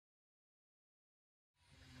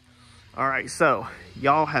All right, so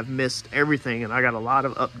y'all have missed everything, and I got a lot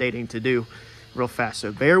of updating to do real fast,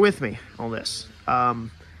 so bear with me on this. I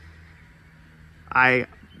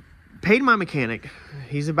paid my mechanic.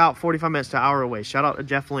 He's about 45 minutes to an hour away. Shout out to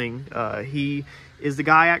Jeff Ling. He is the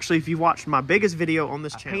guy, actually, if you've watched my biggest video on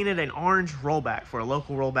this channel, I painted an orange rollback for a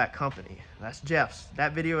local rollback company. That's Jeff's.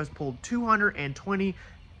 That video has pulled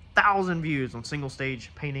 220,000 views on single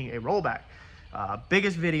stage painting a rollback.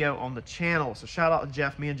 Biggest video on the channel. So shout out to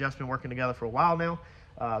Jeff. Me and Jeff's been working together for a while now.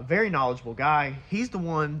 Very knowledgeable guy. He's the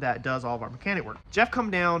one that does all of our mechanic work. Jeff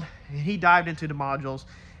come down and he dived into the modules.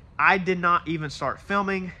 I did not even start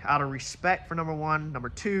filming out of respect for number one. Number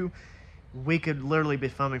two, we could literally be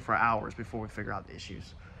filming for hours before we figure out the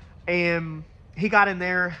issues. And he got in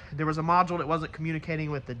there. There was a module that wasn't communicating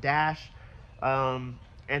with the dash. And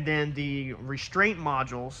then the restraint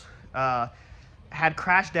modules had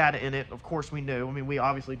crash data in it. Of course we knew. I mean, we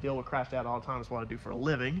obviously deal with crash data all the time. That's what I do for a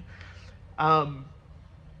living. But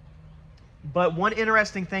one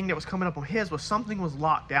interesting thing that was coming up on his was something was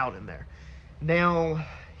locked out in there. Now,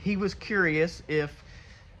 he was curious if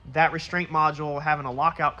that restraint module having a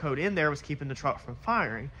lockout code in there was keeping the truck from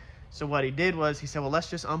firing. So what he did was he said, well, let's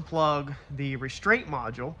just unplug the restraint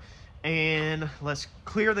module and let's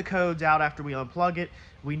clear the codes out after we unplug it.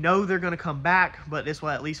 We know they're going to come back, but this will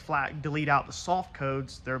at least delete out the soft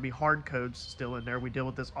codes. There'll be hard codes still in there. We deal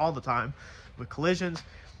with this all the time with collisions,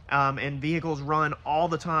 and vehicles run all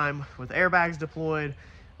the time with airbags deployed.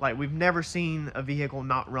 Like, we've never seen a vehicle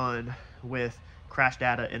not run with crash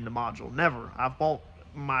data in the module. Never. I've bought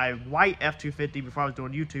my white F450 before I was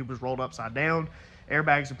doing YouTube, was rolled upside down,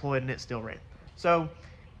 airbags deployed, and it still ran. So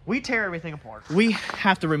we tear everything apart. We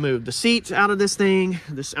have to remove the seats out of this thing.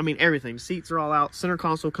 I mean, everything. Seats are all out. Center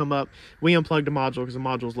console come up. We unplugged the module because the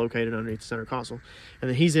module is located underneath the center console. And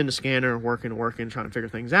then he's in the scanner working, trying to figure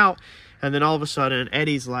things out. And then all of a sudden,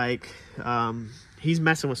 Eddie's like, he's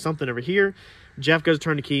messing with something over here. Jeff goes to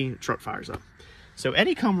turn the key, truck fires up. So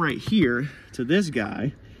Eddie come right here to this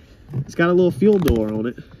guy. It's got a little fuel door on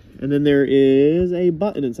it. And then there is a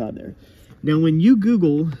button inside there. Now, when you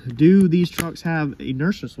Google, do these trucks have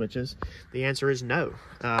inertia switches? The answer is no.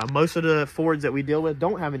 Most of the Fords that we deal with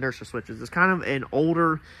don't have inertia switches. It's kind of an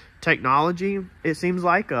older technology, it seems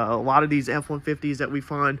like. A lot of these F-150s that we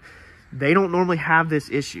find, they don't normally have this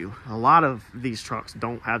issue. A lot of these trucks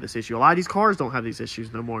don't have this issue. A lot of these cars don't have these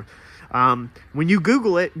issues no more. When you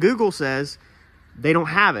Google it, Google says they don't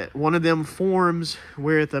have it. One of them forms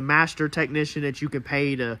with a master technician that you can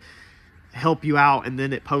pay to help you out, and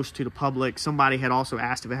then it posts to the public. Somebody had also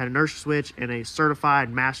asked if it had an inertia switch, and a certified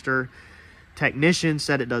master technician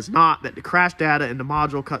said it does not, that the crash data in the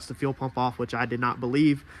module cuts the fuel pump off, which I did not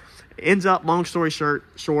believe. Ends up, long story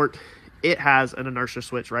short, it has an inertia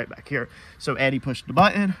switch right back here. So Eddie pushed the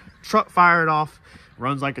button, truck fired off,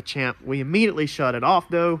 runs like a champ. We immediately shut it off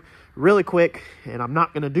though, really quick, and I'm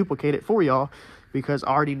not going to duplicate it for y'all because I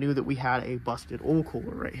already knew that we had a busted oil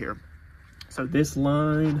cooler right here. So this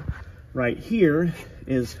line right here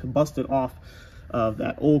is busted off of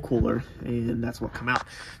that oil cooler, and that's what come out.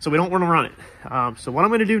 So we don't want to run it. So what I'm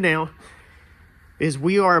going to do now is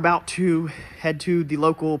we are about to head to the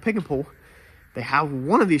local pick and pull. They have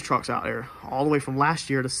one of these trucks out there all the way from last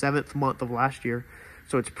year, the 7th month of last year.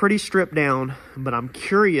 So it's pretty stripped down, but I'm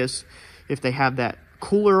curious if they have that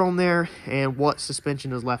cooler on there and what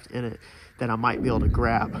suspension is left in it that I might be able to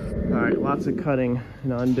grab. All right, lots of cutting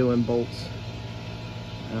and undoing bolts.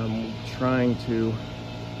 I'm trying to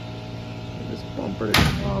get this bumper to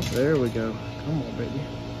come off. There we go. Come on, baby.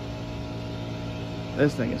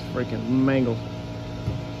 This thing is freaking mangled.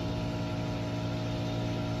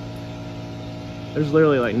 There's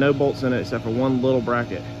literally like no bolts in it except for one little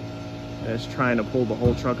bracket. And it's trying to pull the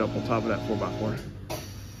whole truck up on top of that 4x4.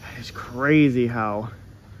 It's crazy how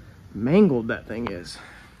mangled that thing is.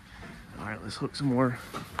 All right, let's hook some more,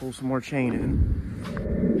 pull some more chain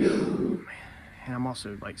in. And I'm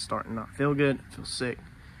also like starting to not feel good, feel sick.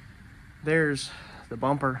 There's the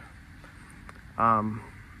bumper.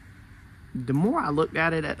 The more I looked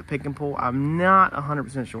at it at the pick and pull, I'm not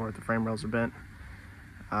 100% sure if the frame rails are bent.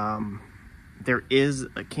 There is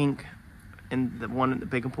a kink in the one at the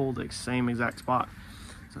pick and pull, the same exact spot.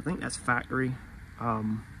 So I think that's factory.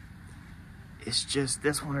 It's just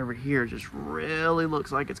this one over here just really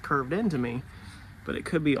looks like it's curved into me, but it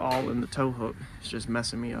could be all in the tow hook. It's just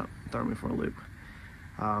messing me up, throwing me for a loop.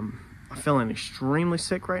 I'm feeling extremely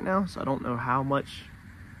sick right now, so I don't know how much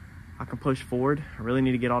I can push forward. I really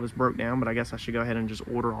need to get all this broke down, but I guess I should go ahead and just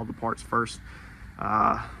order all the parts first.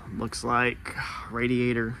 Looks like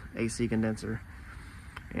radiator, AC condenser,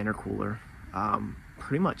 intercooler,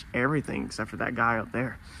 pretty much everything except for that guy up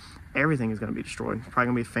there. everything is going to be destroyed. It's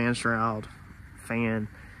probably going to be fan shroud, fan,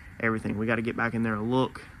 everything. We got to get back in there and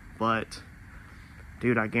look, but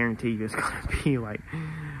dude, I guarantee you it's going to be like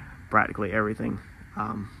practically everything.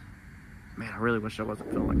 Man, I really wish I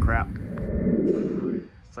wasn't feeling like crap.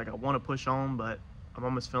 It's like I want to push on, but I'm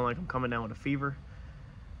almost feeling like I'm coming down with a fever,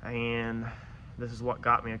 and this is what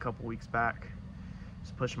got me a couple weeks back.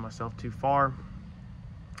 Just pushing myself too far.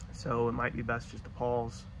 So it might be best just to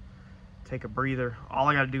pause, take a breather. All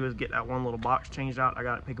I got to do is get that one little box changed out. I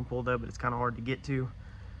got it pick and pull though, but it's kind of hard to get to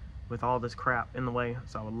with all this crap in the way.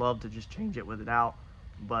 So I would love to just change it with it out,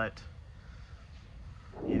 but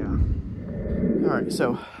yeah. All right,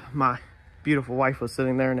 so my beautiful wife was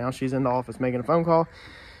sitting there. Now she's in the office making a phone call.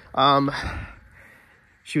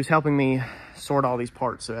 She was helping me sort all these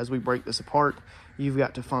parts. So as we break this apart, you've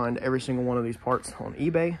got to find every single one of these parts on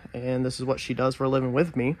eBay. And this is what she does for a living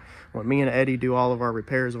with me. When me and Eddie do all of our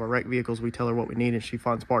repairs of our wrecked vehicles, we tell her what we need and she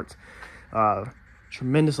finds parts.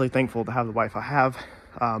 Tremendously thankful to have the wife I have.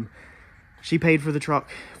 She paid for the truck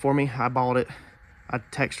for me. I bought it. I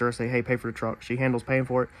text her, I say, hey, pay for the truck. She handles paying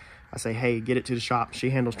for it. I say, hey, get it to the shop.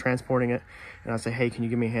 She handles transporting it. And I say, hey, can you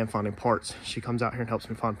give me a hand finding parts? She comes out here and helps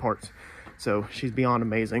me find parts. So she's beyond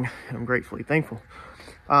amazing, and I'm gratefully thankful.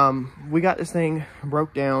 We got this thing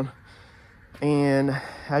broke down, and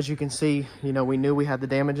as you can see, you know, we knew we had the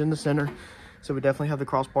damage in the center, so we definitely have the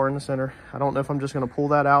crossbar in the center. I don't know if I'm just going to pull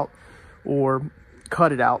that out or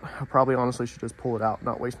cut it out. I probably honestly should just pull it out,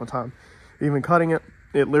 not waste my time. Even cutting it,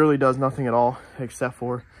 it literally does nothing at all, except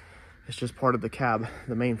for it's just part of the cab,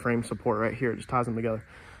 the main frame support right here. It just ties them together.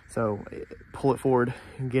 So pull it forward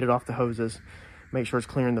and get it off the hoses. Make sure it's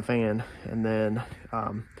clearing the fan, and then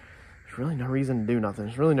there's really no reason to do nothing.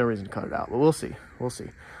 There's really no reason to cut it out, but we'll see. We'll see.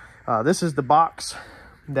 This is the box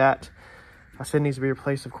that I said needs to be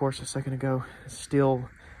replaced, of course, a second ago. It's still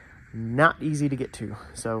not easy to get to.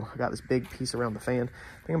 So I got this big piece around the fan.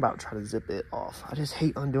 I think I'm about to try to zip it off. I just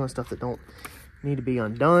hate undoing stuff that don't need to be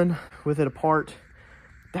undone. With it apart,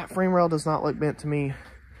 that frame rail does not look bent to me.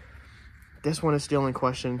 This one is still in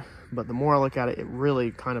question, but the more I look at it, it really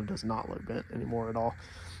kind of does not look bent anymore at all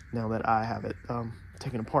now that I have it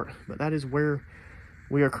taken apart. But that is where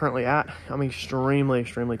we are currently at. I'm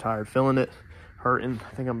extremely tired, feeling it, hurting.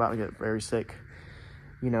 I think I'm about to get very sick.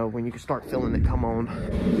 You know, when you can start feeling it come on.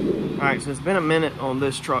 All right, so it's been a minute on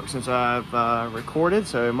this truck since I've recorded,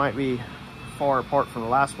 so it might be far apart from the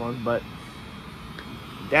last one, but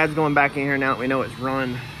Dad's going back in here now that we know it's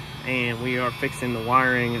run, and we are fixing the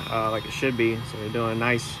wiring like it should be. So we're doing a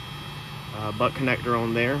nice butt connector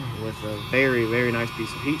on there with a very nice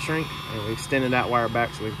piece of heat shrink, and we extended that wire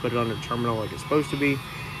back so we can put it under the terminal like it's supposed to be.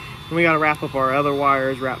 And we got to wrap up our other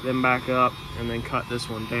wires, wrap them back up, and then cut this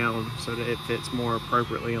one down so that it fits more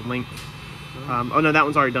appropriately in length. Oh no, that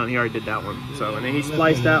one's already done. He already did that one. So, and then he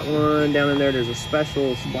spliced that one down in there. There's a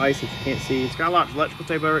special splice if you can't see. It's got a lot of electrical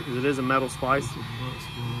tape over it because it is a metal splice.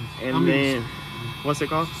 And then, what's it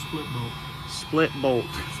called? Split bolt. Split bolt.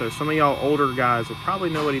 So some of y'all older guys will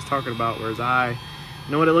probably know what he's talking about, whereas I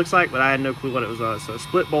know what it looks like, but I had no clue what it was. So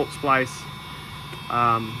split bolt splice.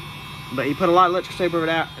 But he put a lot of electrical tape over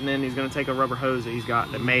that, and then he's going to take a rubber hose that he's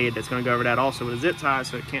got that made that's going to go over that also with a zip tie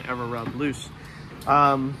so it can't ever rub loose.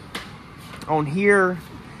 On here,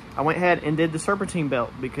 I went ahead and did the serpentine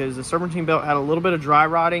belt because the serpentine belt had a little bit of dry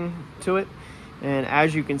rotting to it. And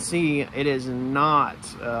as you can see, it is not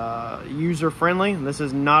user-friendly. This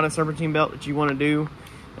is not a serpentine belt that you want to do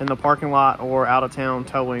in the parking lot or out of town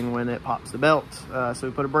towing when it pops the belt. So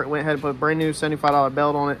we went ahead and put a brand new $75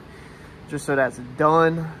 belt on it just so that's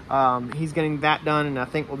done. He's getting that done, and I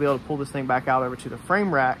think we'll be able to pull this thing back out over to the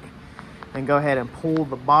frame rack and go ahead and pull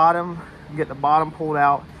the bottom, get the bottom pulled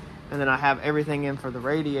out, and then I have everything in for the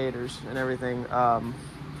radiators and everything.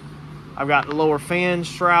 I've got the lower fan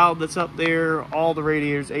shroud that's up there, all the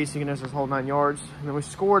radiators, AC condensers, whole 9 yards. And then we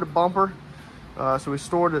scored a bumper. So we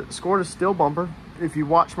scored a steel bumper. If you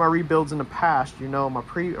watch my rebuilds in the past, you know my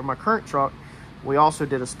current truck, we also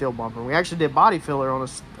did a steel bumper. We actually did body filler on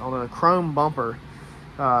a chrome bumper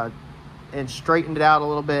and straightened it out a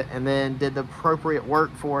little bit, and then did the appropriate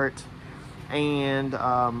work for it and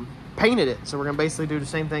painted it. So we're gonna basically do the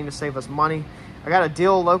same thing to save us money. I got a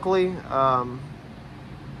deal locally.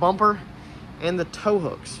 Bumper and the tow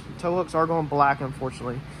hooks. The tow hooks are going black,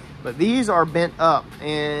 unfortunately, but these are bent up,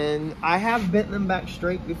 and I have bent them back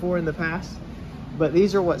straight before in the past, but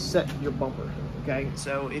these are what set your bumper. Okay,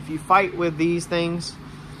 so if you fight with these things,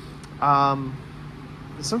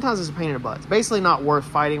 sometimes it's a pain in the butt. It's basically not worth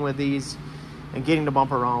fighting with these and getting the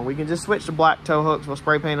bumper wrong. We can just switch to black tow hooks. We'll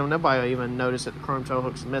spray paint them. Nobody will even notice that the chrome tow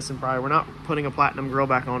hook's missing probably. We're not putting a platinum grill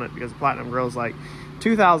back on it because the platinum grill is like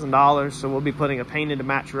 $2,000. So we'll be putting a painted to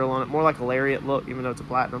match grill on it, more like a lariat look, even though it's a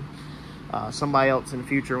platinum. Somebody else in the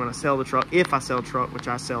future, when I sell the truck, if I sell a truck, which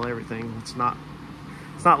I sell everything, it's not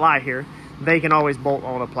lie here, they can always bolt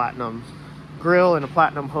on a platinum grill and a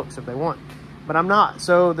platinum hooks if they want, but I'm not.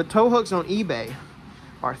 So the tow hooks on eBay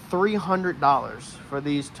are $300 for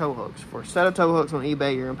these tow hooks. For a set of tow hooks on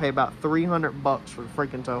eBay, you're gonna pay about 300 bucks for the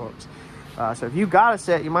freaking tow hooks. So if you got a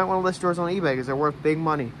set, you might want to list yours on eBay because they're worth big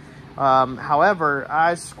money. However,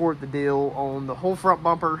 I scored the deal on the whole front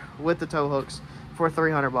bumper with the tow hooks for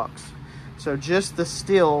 300 bucks. So just the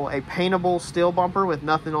steel, a paintable steel bumper with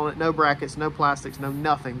nothing on it, no brackets, no plastics, no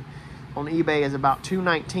nothing, on eBay is about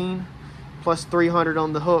 $219 plus 300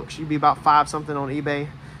 on the hooks. You'd be about 5 something on eBay.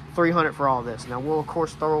 300 for all this. Now we'll of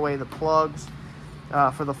course throw away the plugs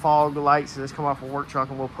for the fog lights. This come off a work truck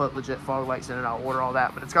and we'll put legit fog lights in it. I'll order all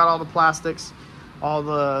that, but it's got all the plastics, all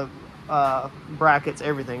the brackets,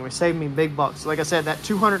 everything. It saved me big bucks. Like I said, that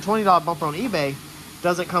 $220 bumper on eBay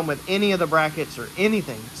doesn't come with any of the brackets or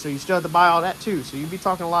anything, so you still have to buy all that too. So you'd be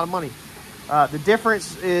talking a lot of money. The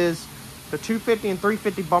difference is the 250 and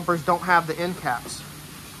 350 bumpers don't have the end caps.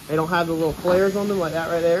 They don't have the little flares on them like that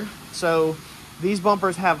right there. So these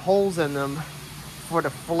bumpers have holes in them for the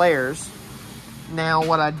flares. Now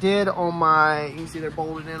what I did on my, you can see they're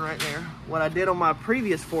bolted in right there. What I did on my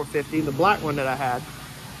previous 450, the black one that I had,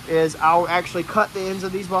 is I'll actually cut the ends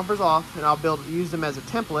of these bumpers off and I'll use them as a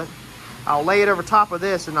template. I'll lay it over top of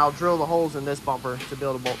this and I'll drill the holes in this bumper to be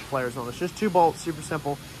able to bolt the flares on. It's just 2 bolts, super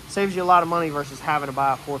simple. Saves you a lot of money versus having to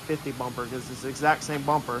buy a 450 bumper because it's the exact same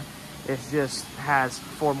bumper. It just has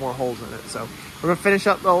 4 more holes in it. So we're gonna finish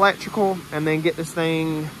up the electrical and then get this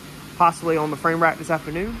thing possibly on the frame rack this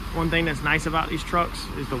afternoon. One thing that's nice about these trucks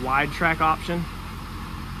is the wide track option.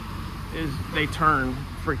 They turn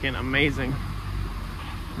freaking amazing.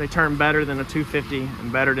 They turn better than a 250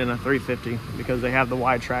 and better than a 350 because they have the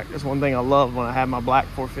wide track. That's one thing I love when I have my black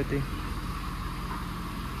 450.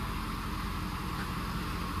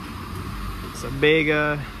 It's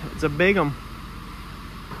a big one.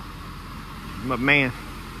 But man,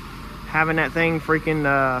 having that thing freaking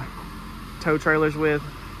tow trailers with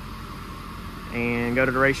and go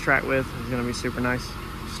to the racetrack with is gonna be super nice.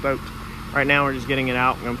 Stoked. Right now we're just getting it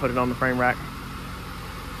out. I'm gonna put it on the frame rack.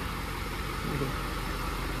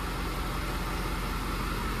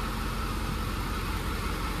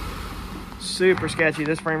 Super sketchy.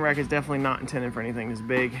 This frame rack is definitely not intended for anything this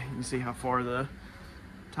big. You can see how far the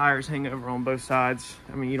tires hang over on both sides.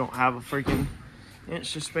 I mean, you don't have a freaking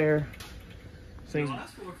inch to spare. This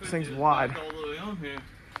thing's wide.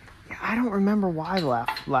 Yeah, I don't remember why the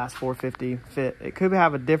last 450 fit. It could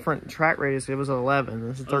have a different track radius. It was 11.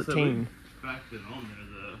 This is 13. Backed it on there,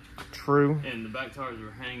 though. True. And the back tires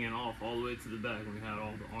were hanging off all the way to the back, and we had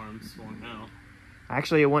all the arms swung out.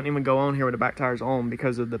 Actually, it wouldn't even go on here with the back tires on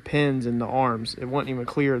because of the pins in the arms. It wouldn't even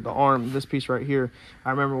clear the arm, this piece right here.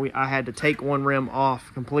 I remember I had to take one rim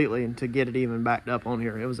off completely to get it even backed up on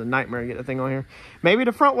here. It was a nightmare to get the thing on here. Maybe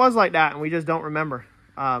the front was like that and we just don't remember.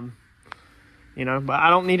 You know, but I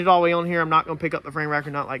don't need it all the way on here. I'm not going to pick up the frame rack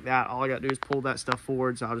or not like that. All I got to do is pull that stuff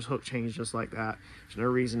forward, so I'll just hook change just like that. There's no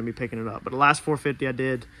reason to be picking it up. But the last 450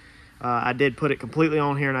 I did put it completely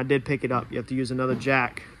on here and I did pick it up. You have to use another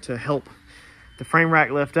jack to help the frame rack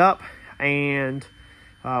lift up, and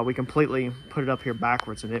we completely put it up here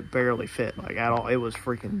backwards and it barely fit like at all. It was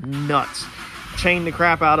freaking nuts. Chained the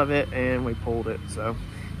crap out of it and we pulled it. So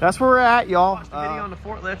that's where we're at, y'all. Watch the video on the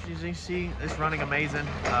forklift. As you see, it's running amazing.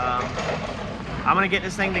 I'm gonna get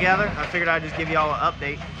this thing together. I figured I'd just give y'all an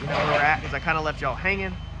update, you know, where we're at, because I kind of left y'all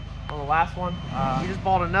hanging on the last one. We just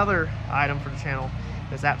bought another item for the channel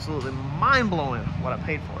that's absolutely mind-blowing what I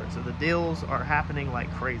paid for it. So the deals are happening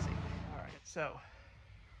like crazy. So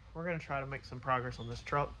we're gonna try to make some progress on this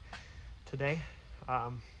truck today.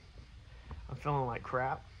 I'm feeling like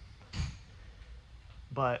crap,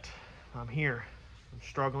 but I'm here. I'm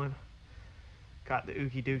struggling. Got the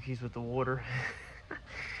ookie dookies with the water.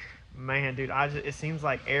 Man, dude, it seems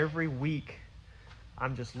like every week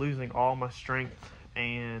I'm just losing all my strength,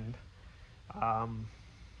 and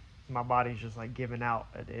my body's just like giving out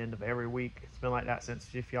at the end of every week. It's been like that since,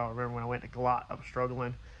 if y'all remember when I went to Glot, I was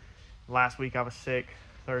struggling. Last week I was sick,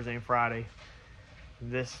 Thursday and Friday.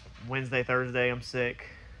 This Wednesday, Thursday, I'm sick.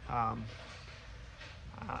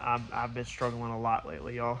 I've been struggling a lot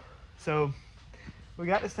lately, y'all. So we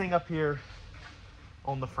got this thing up here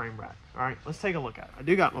on the frame rack. All right, let's take a look at it. I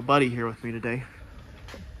do got my buddy here with me today.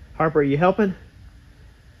 Harper, are you helping?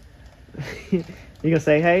 You gonna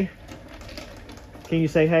say hey? Can you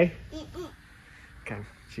say hey?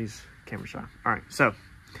 she's camera shy. All right, so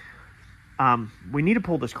we need to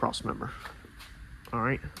pull this cross member. All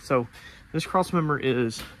right, so this cross member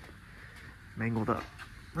is mangled up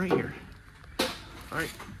right here. All right,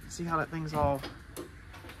 see how that thing's all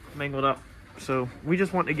mangled up? So we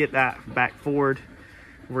just want to get that back forward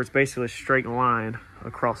where it's basically a straight line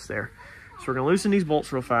across there. So we're gonna loosen these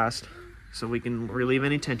bolts real fast so we can relieve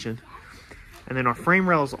any tension. And then our frame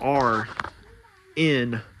rails are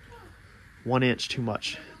in 1 inch too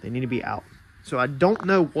much. They need to be out. So I don't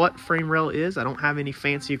know what frame rail is. I don't have any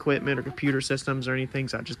fancy equipment or computer systems or anything,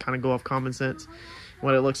 so I just kind of go off common sense.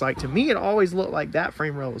 What it looks like to me, it always looked like that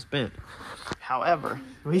frame rail was bent. However,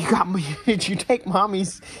 did you take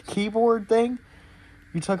mommy's keyboard thing?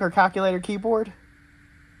 You took her calculator keyboard?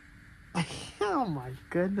 Oh my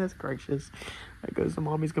goodness gracious. That goes to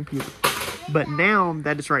mommy's computer. But now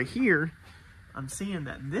that it's right here, I'm seeing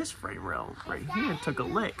that this frame rail right here took a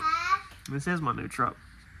lick. This is my new truck.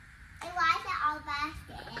 And why is it all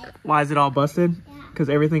busted? Why is it all busted? Because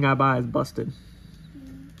everything I buy is busted.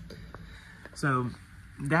 So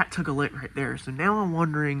that took a lick right there. So now I'm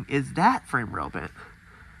wondering, is that frame rail bent?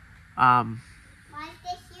 Why is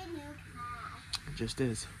this your new car? It just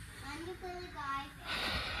is. Wonderful guy.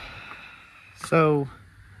 So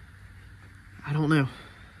I don't know.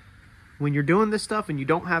 When you're doing this stuff and you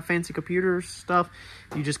don't have fancy computer stuff,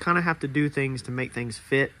 you just kind of have to do things to make things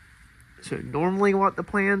fit. So normally what the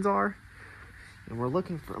plans are, and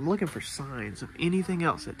I'm looking for signs of anything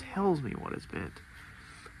else that tells me what it's bent.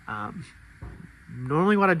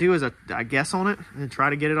 Normally what I do is I guess on it and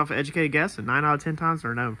try to get it off an educated guess, and 9 out of 10 times,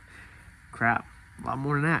 or no, crap, a lot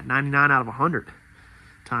more than that. 99 out of 100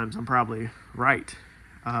 times I'm probably right.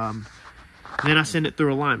 Then I send it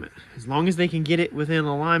through alignment. As long as they can get it within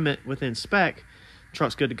alignment, within spec,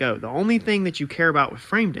 truck's good to go. The only thing that you care about with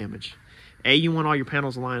frame damage, A, you want all your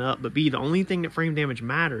panels to line up, but B, the only thing that frame damage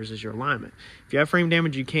matters is your alignment. If you have frame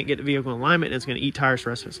damage, you can't get the vehicle in alignment, and it's going to eat tires for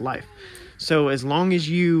the rest of its life. So as long as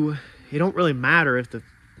it don't really matter if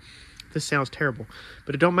this sounds terrible,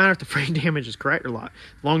 but it don't matter if the frame damage is correct or not,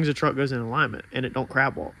 as long as the truck goes in alignment and it don't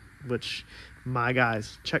crab walk, which my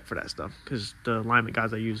guys check for that stuff because the alignment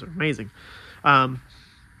guys I use are amazing.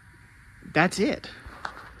 That's it.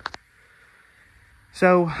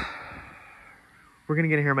 So we're gonna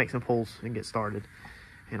get in here and make some pulls and get started,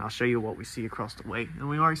 and I'll show you what we see across the way. And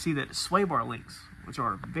we already see that sway bar links, which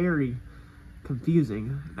are very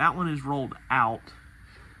confusing. That one is rolled out,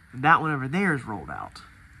 and that one over there is rolled out.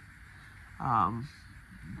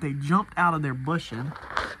 They jumped out of their bushing,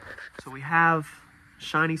 so we have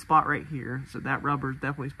shiny spot right here, so that rubber is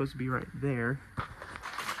definitely supposed to be right there.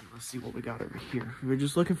 Let's see what we got over here. We're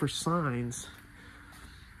just looking for signs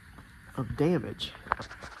of damage.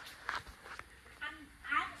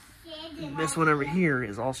 This one over here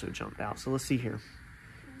is also jumped out, so let's see here.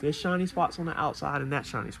 This shiny spot's on the outside and that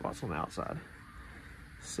shiny spot's on the outside.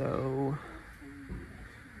 So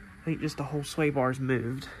I think just the whole sway bar's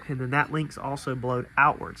moved, and then that link's also blowed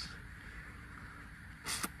outwards.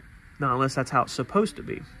 Not unless that's how it's supposed to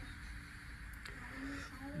be.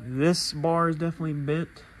 This bar is definitely bent.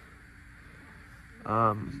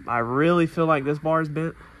 I really feel like this bar is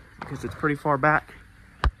bent because it's pretty far back.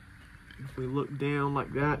 If we look down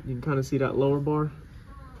like that, you can kind of see that lower bar.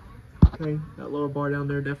 Okay, that lower bar down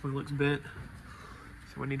there definitely looks bent.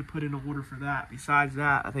 So we need to put in an order for that. Besides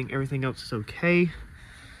that, I think everything else is okay.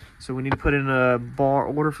 So we need to put in a bar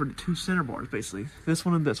order for the 2 center bars, basically. This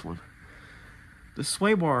one and this one. The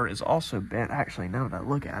sway bar is also bent, actually, now that I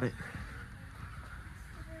look at it.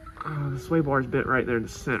 The sway bar is bent right there in the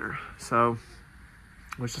center. So,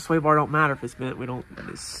 which the sway bar don't matter if it's bent.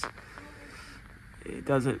 It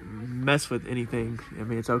doesn't mess with anything. I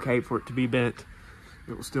mean, it's okay for it to be bent.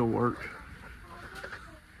 It will still work.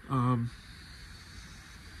 And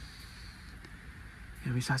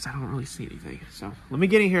besides, I don't really see anything. So let me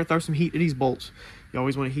get in here and throw some heat to these bolts. You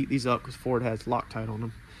always want to heat these up because Ford has Loctite on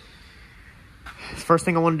them. The first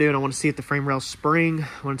thing I want to do, and I want to see if the frame rails spring.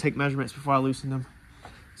 I want to take measurements before I loosen them.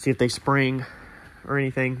 See if they spring or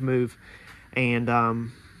anything, move. And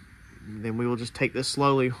then we will just take this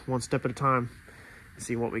slowly, one step at a time, and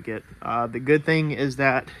see what we get. The good thing is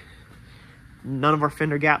that none of our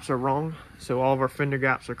fender gaps are wrong. So all of our fender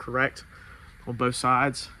gaps are correct on both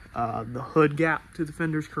sides. The hood gap to the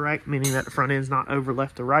fender is correct, meaning that the front end is not over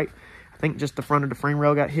left to right. I think just the front of the frame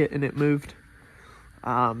rail got hit and it moved.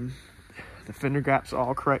 The fender gap's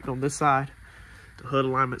all correct on this side. The hood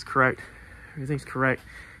alignment's correct. Everything's correct.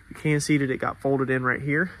 You can see that it got folded in right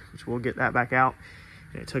here, which we'll get that back out.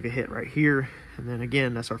 And it took a hit right here. And then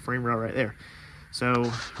again, that's our frame rail right there.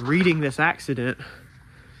 So reading this accident,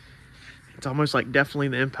 it's almost like definitely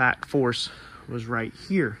the impact force was right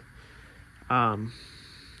here.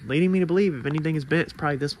 Leading me to believe if anything is bent, it's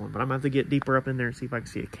probably this one, but I'm gonna have to get deeper up in there and see if I can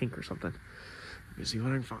see a kink or something. Let me see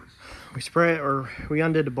what I can find. We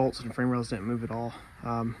undid the bolts and the frame rails didn't move at all.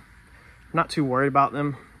 Not too worried about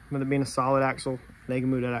them. With it being a solid axle, they can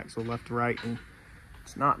move that axle left to right, and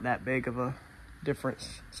it's not that big of a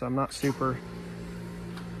difference. So I'm not super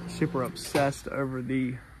obsessed over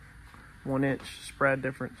the 1-inch spread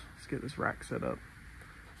difference. Let's get this rack set up.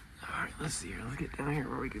 All right, let's see here. Let's get down here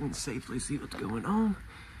where we can safely see what's going on.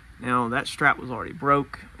 Now that strap was already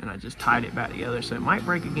broke, and I just tied it back together, so it might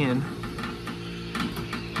break again.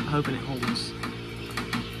 I'm hoping it holds.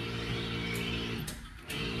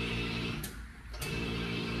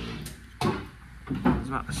 I was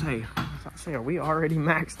about to say, are we already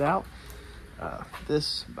maxed out?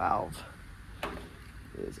 This valve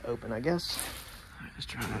is open, I guess. All right, let's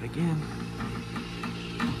try that again.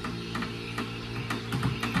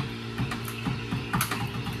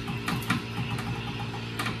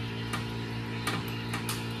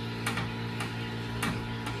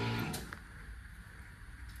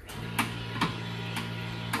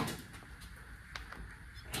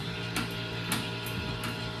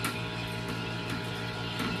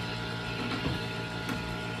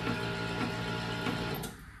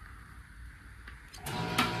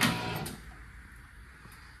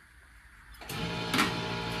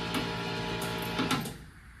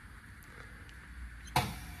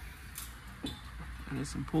 There's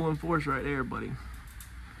some pulling force right there, buddy.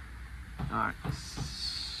 All right,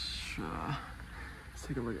 let's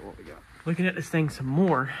take a look at what we got. Looking at this thing some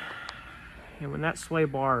more, and when that sway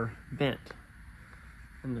bar bent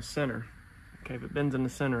in the center, okay, if it bends in the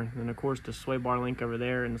center, then of course the sway bar link over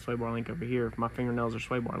there and the sway bar link over here, if my fingernails are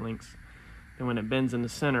sway bar links, then when it bends in the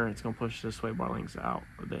center, it's gonna push the sway bar links out,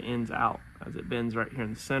 or the ends out. As it bends right here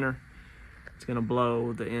in the center, it's gonna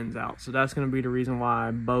blow the ends out. So that's gonna be the reason why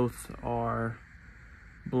both are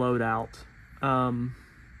blowed out. I'm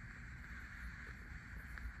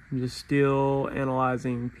just still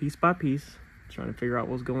analyzing piece by piece, trying to figure out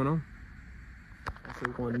what's going on.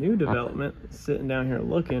 So one new development, sitting down here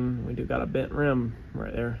looking, we do got a bent rim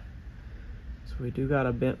right there. So we do got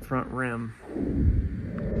a bent front rim.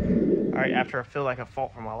 All right, after I feel like I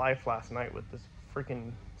fought for my life last night with this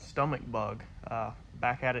freaking stomach bug,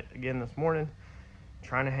 back at it again this morning,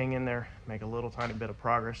 trying to hang in there, make a little tiny bit of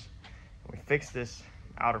progress. We fixed this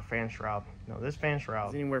outer fan shroud. Now this fan shroud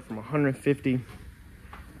is anywhere from 150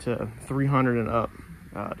 to 300 and up,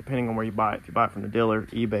 depending on where you buy it. If you buy it from the dealer,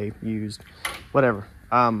 eBay, used, whatever.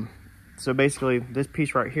 So basically this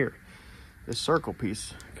piece right here, this circle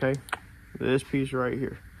piece, okay, this piece right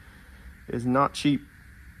here is not cheap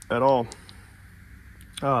at all.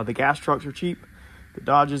 The gas trucks are cheap, the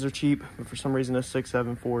Dodges are cheap, but for some reason this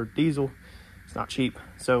 6.7 Ford diesel, it's not cheap.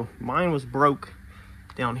 So mine was broke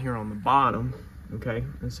down here on the bottom. Okay,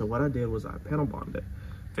 and so what I did was I panel bonded it,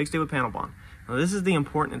 fixed it with panel bond. Now this is the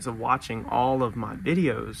importance of watching all of my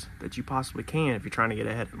videos that you possibly can if you're trying to get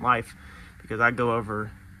ahead in life, because I go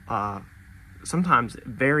over sometimes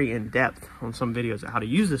very in depth on some videos how to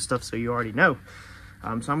use this stuff, so you already know. So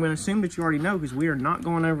I'm going to assume that you already know, because we are not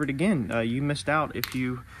going over it again. You missed out if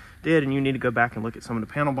you did, and you need to go back and look at some of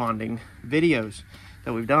the panel bonding videos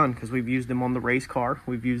that we've done, because we've used them on the race car,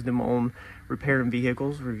 we've used them on repairing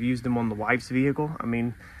vehicles, we've used them on the wife's vehicle. I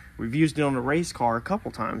mean, we've used it on the race car a couple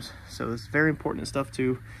times, so it's very important stuff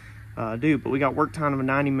to do. But we got work time of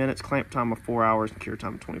 90 minutes, clamp time of 4 hours, and cure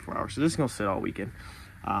time of 24 hours. So this is gonna sit all weekend,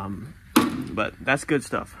 but that's good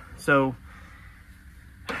stuff. So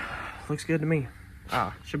looks good to me.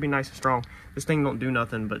 Should be nice and strong. This thing don't do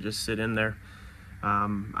nothing but just sit in there.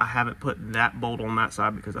 I haven't put that bolt on that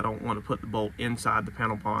side because I don't want to put the bolt inside the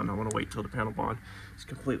panel bond. I want to wait till the panel bond is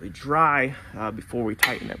completely dry before we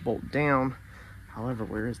tighten that bolt down. However,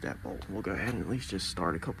 where is that bolt? We'll go ahead and at least just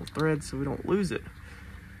start a couple threads so we don't lose it.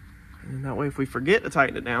 And that way, if we forget to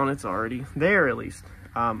tighten it down, it's already there at least.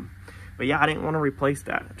 But yeah, I didn't want to replace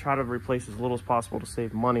that. I try to replace as little as possible to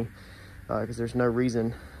save money, because there's no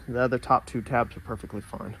reason. The other top two tabs are perfectly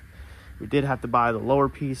fine. We did have to buy the lower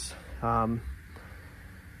piece and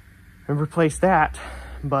replace that,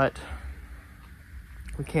 but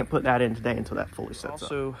we can't put that in today until that fully sets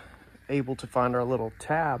up. Also able to find our little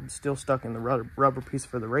tab still stuck in the rubber piece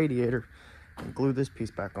for the radiator and glue this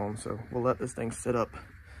piece back on. So we'll let this thing sit up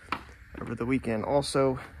over the weekend.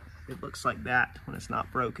 Also, it looks like that when it's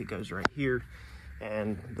not broke. It goes right here,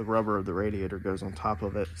 and the rubber of the radiator goes on top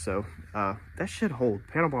of it. So that should hold.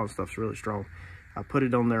 Panel bond stuff's really strong. I put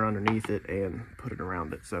it on there underneath it and put it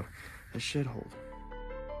around it, so it should hold.